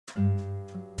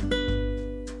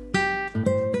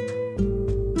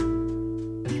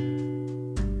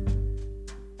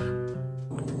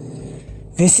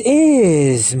This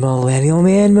is Millennial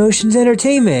Man Motions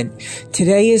Entertainment.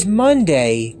 Today is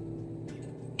Monday,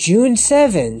 June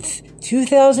 7th,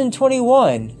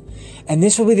 2021, and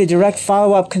this will be the direct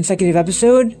follow-up consecutive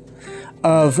episode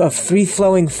of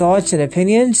free-flowing thoughts and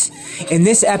opinions. In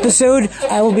this episode,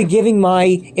 I will be giving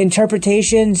my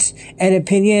interpretations and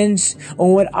opinions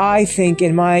on what I think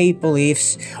and my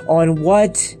beliefs on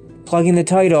what, plugging the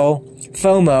title,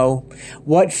 FOMO,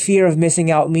 what fear of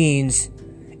missing out means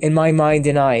in my mind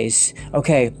and eyes.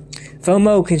 Okay,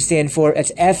 FOMO can stand for,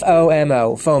 it's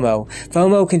F-O-M-O, FOMO.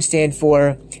 FOMO can stand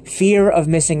for fear of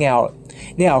missing out.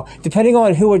 Now, depending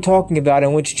on who we're talking about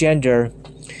and which gender,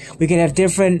 we can have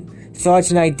different thoughts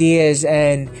and ideas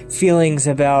and feelings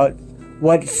about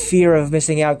what fear of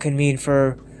missing out can mean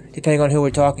for, depending on who we're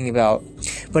talking about.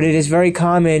 But it is very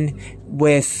common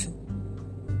with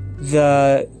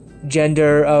the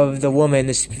gender of the woman,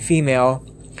 this female.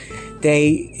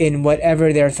 They, in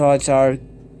whatever their thoughts are,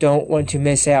 don't want to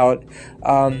miss out.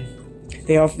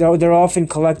 They're often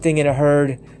collecting in a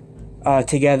herd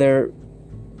together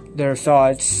their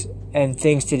thoughts and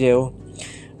things to do,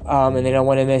 and they don't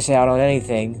want to miss out on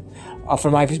anything. For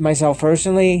myself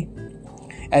personally,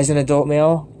 as an adult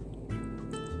male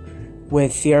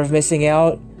with fear of missing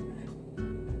out,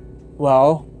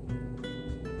 well,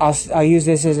 I'll use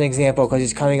this as an example because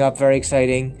it's coming up very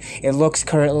exciting. It looks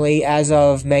currently, as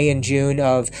of May and June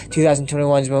of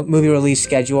 2021's movie release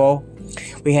schedule,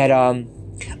 we had A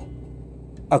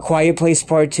Quiet Place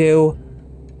Part 2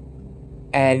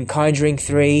 and Conjuring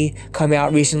 3 come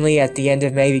out recently at the end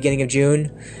of May, beginning of June,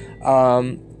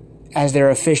 as their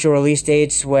official release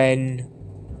dates, when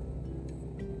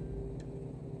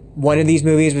one of these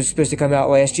movies was supposed to come out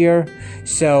last year.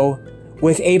 So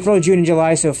with April, June, and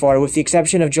July so far, with the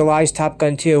exception of July's Top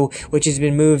Gun 2, which has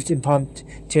been moved and pumped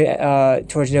to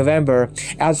towards November,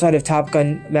 outside of Top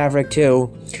Gun Maverick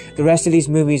 2, the rest of these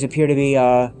movies appear to be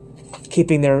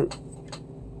keeping their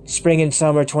spring and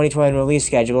summer 2021 release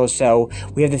schedule. So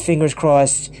we have the fingers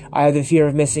crossed. I have the fear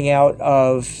of missing out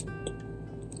of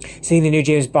seeing the new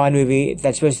James Bond movie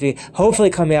that's supposed to be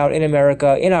hopefully come out in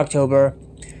America in October.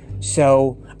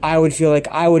 So I would feel like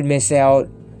I would miss out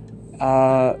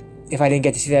if I didn't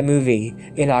get to see that movie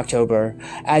in October.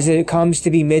 As it comes to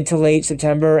be mid to late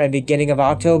September and beginning of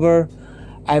October,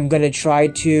 I'm going to try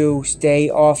to stay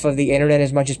off of the internet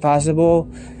as much as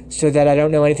possible so that I don't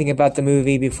know anything about the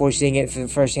movie before seeing it for the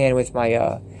first hand with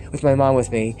my mom with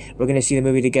me. We're going to see the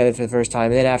movie together for the first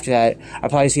time. And then after that, I'll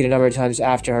probably see it a number of times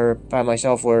after her by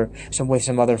myself or with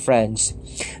some other friends.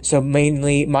 So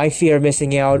mainly my fear of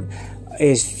missing out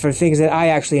is for things that I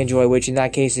actually enjoy, which in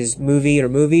that case is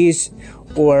movies,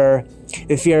 or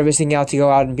the fear of missing out to go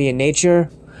out and be in nature.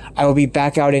 I will be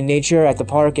back out in nature, at the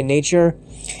park in nature,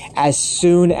 as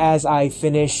soon as I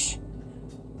finish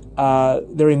the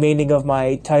remaining of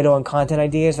my title and content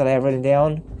ideas that I have written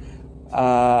down.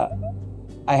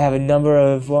 I have a number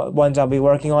of ones I'll be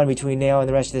working on between now and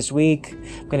the rest of this week.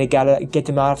 I'm going to get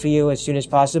them out for you as soon as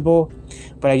possible.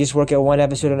 But I just work at one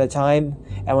episode at a time.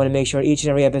 I want to make sure each and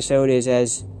every episode is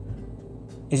as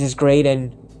great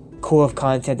and cool of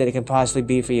content that it can possibly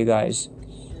be for you guys.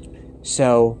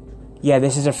 So, yeah,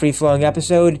 this is a free-flowing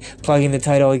episode. Plugging the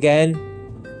title again.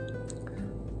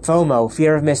 FOMO,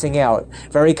 fear of missing out.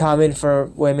 Very common for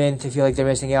women to feel like they're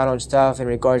missing out on stuff in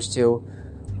regards to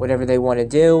whatever they want to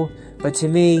do. But to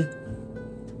me,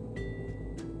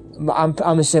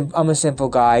 I'm a simple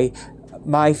guy.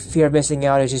 My fear of missing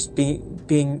out is just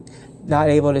being not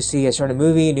able to see a certain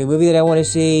movie, a new movie that I want to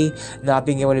see, not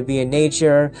being able to be in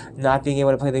nature, not being able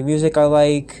to play the music I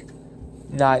like,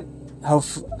 not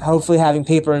hopefully having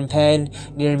paper and pen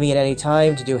near me at any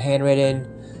time to do handwritten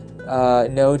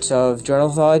notes of journal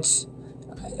thoughts.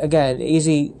 Again,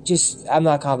 easy. Just I'm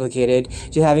not complicated.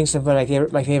 Just having some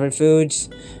of my favorite foods.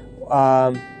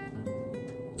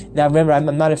 Now remember,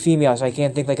 I'm not a female, so I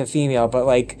can't think like a female, but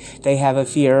like they have a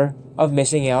fear of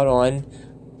missing out on,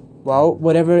 well,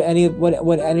 whatever any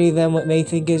of them may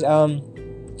think is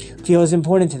feel is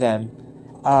important to them.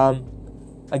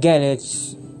 Again, it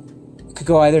could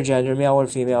go either gender, male or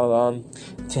female,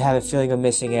 to have a feeling of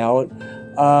missing out.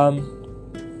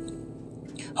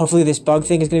 Hopefully this bug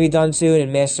thing is going to be done soon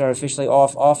and masks are officially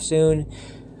off soon.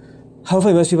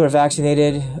 Hopefully most people are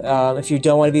vaccinated. If you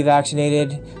don't want to be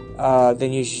vaccinated,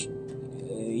 then you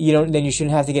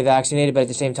shouldn't have to get vaccinated, but at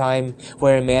the same time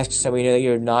wearing masks so we know that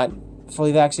you're not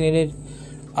fully vaccinated.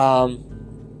 I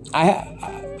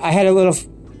had a little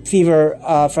fever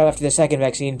from after the second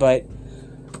vaccine, but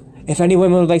if any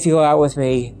women would like to go out with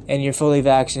me and you're fully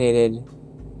vaccinated,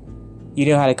 you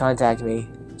know how to contact me.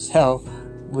 So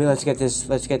let's get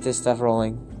this stuff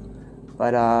rolling.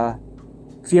 But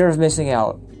fear of missing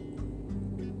out.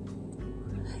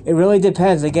 it really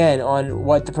depends, again, on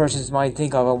what the person's mind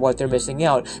think of and what they're missing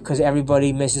out, because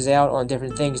everybody misses out on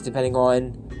different things depending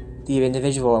on the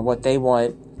individual and what they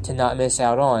want to not miss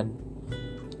out on.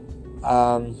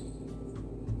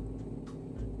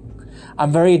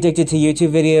 I'm very addicted to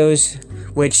YouTube videos,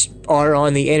 which are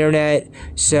on the internet,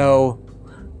 so,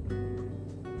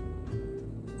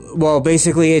 well,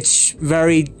 basically it's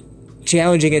very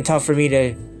challenging and tough for me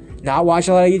to not watch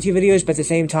a lot of YouTube videos, but at the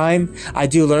same time, I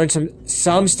do learn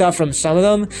some stuff from some of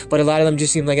them, but a lot of them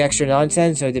just seem like extra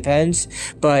nonsense, so it depends.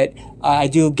 But I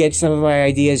do get some of my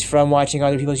ideas from watching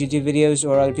other people's YouTube videos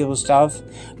or other people's stuff.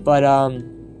 But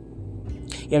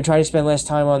yeah, I'm trying to spend less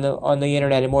time on the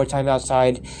internet and more time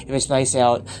outside if it's nice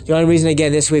out. The only reason,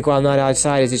 again, this week while I'm not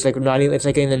outside is it's like in the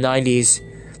 90s.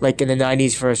 Like in the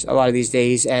 90s for a lot of these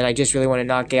days, and I just really want to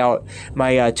knock out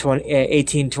my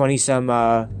 20 some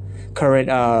current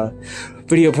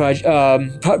video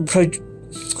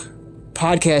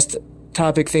podcast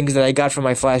topic things that I got from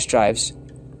my flash drives.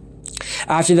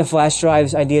 After the flash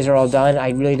drives ideas are all done, I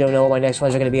really don't know what my next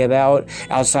ones are going to be about.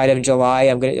 Outside of July,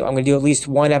 I'm gonna do at least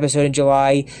one episode in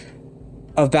July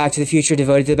of Back to the Future,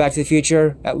 devoted to Back to the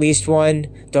Future. At least one.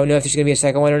 Don't know if there's going to be a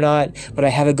second one or not, but I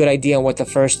have a good idea on what the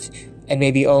first and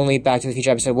maybe only Back to the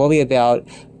Future episode will be about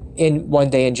in one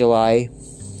day in July.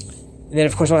 And then,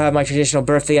 of course, I'll have my traditional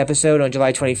birthday episode on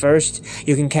July 21st.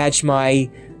 You can catch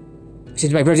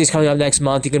since my birthday's coming up next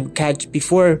month, you can catch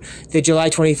before the July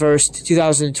 21st,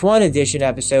 2001 edition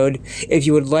episode. If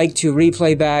you would like to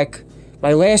replay back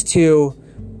my last two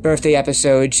birthday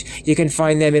episodes, you can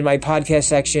find them in my podcast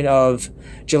section of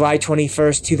July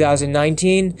 21st,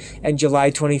 2019 and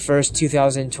July 21st,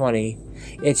 2020.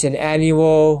 It's an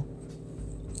annual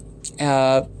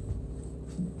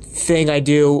thing I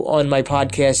do on my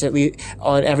podcast at least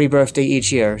on every birthday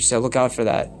each year, so look out for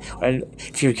that. And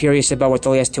if you're curious about what the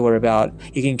last two are about,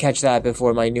 you can catch that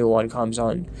before my new one comes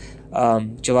on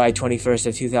July 21st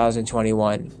of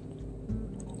 2021.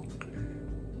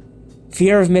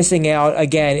 Fear of missing out,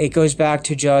 again, it goes back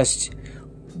to just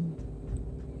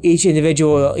each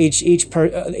individual, each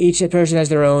person has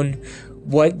their own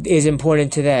what is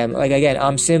important to them. Like, again,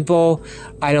 I'm simple.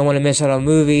 I don't want to miss out on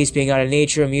movies, being out in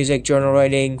nature, music, journal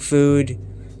writing, food,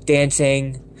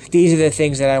 dancing. These are the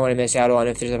things that I want to miss out on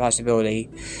if there's a possibility.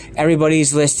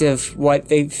 Everybody's list of what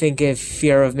they think of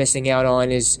fear of missing out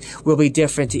on will be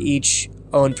different to each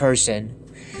own person.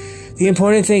 The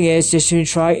important thing is just to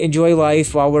enjoy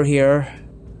life while we're here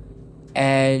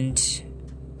and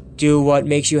do what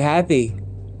makes you happy.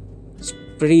 It's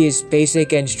pretty as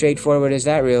basic and straightforward as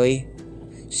that, really.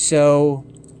 So,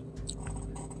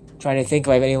 trying to think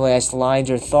if I have any last lines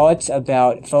or thoughts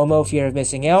about FOMO, fear of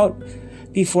missing out,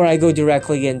 before I go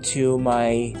directly into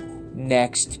my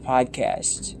next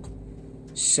podcast.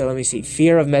 So let me see.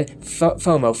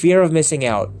 FOMO, fear of missing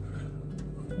out.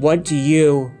 What do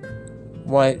you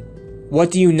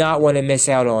not want to miss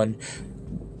out on?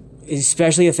 It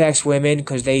especially affects women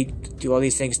because they do all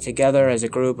these things together as a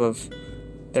group of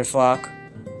their flock.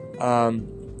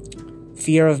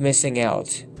 Fear of missing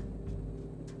out.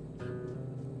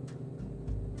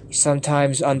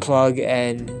 Sometimes unplug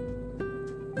and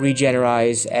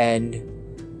regenerize and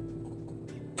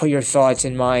put your thoughts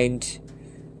and mind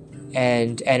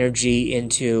and energy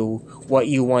into what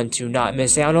you want to not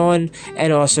miss out on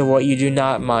and also what you do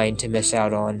not mind to miss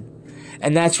out on.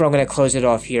 And that's where I'm going to close it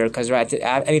off here because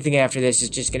anything after this is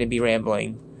just going to be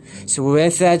rambling. So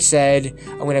with that said,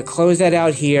 I'm going to close that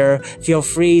out here. Feel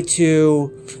free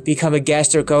to become a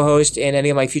guest or co-host in any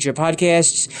of my future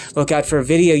podcasts. Look out for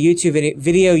YouTube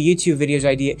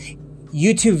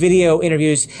video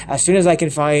interviews as soon as I can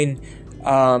find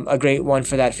a great one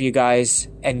for that for you guys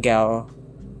and gal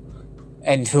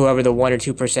and whoever the 1 or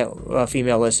 2%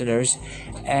 female listeners.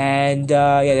 And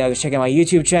check out my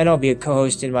YouTube channel. Be a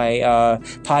co-host in my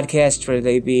podcast, whether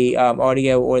they be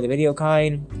audio or the video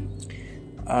kind.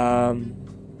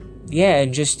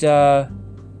 And just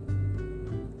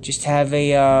have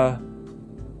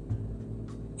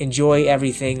enjoy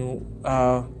everything,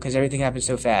 because everything happens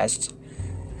so fast.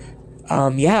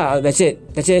 That's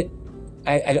it.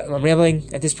 I'm rambling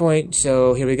at this point,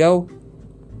 so here we go.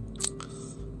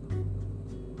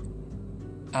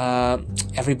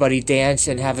 Everybody dance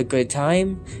and have a good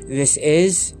time. This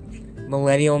is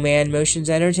Millennial Man Motions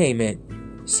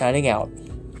Entertainment, signing out.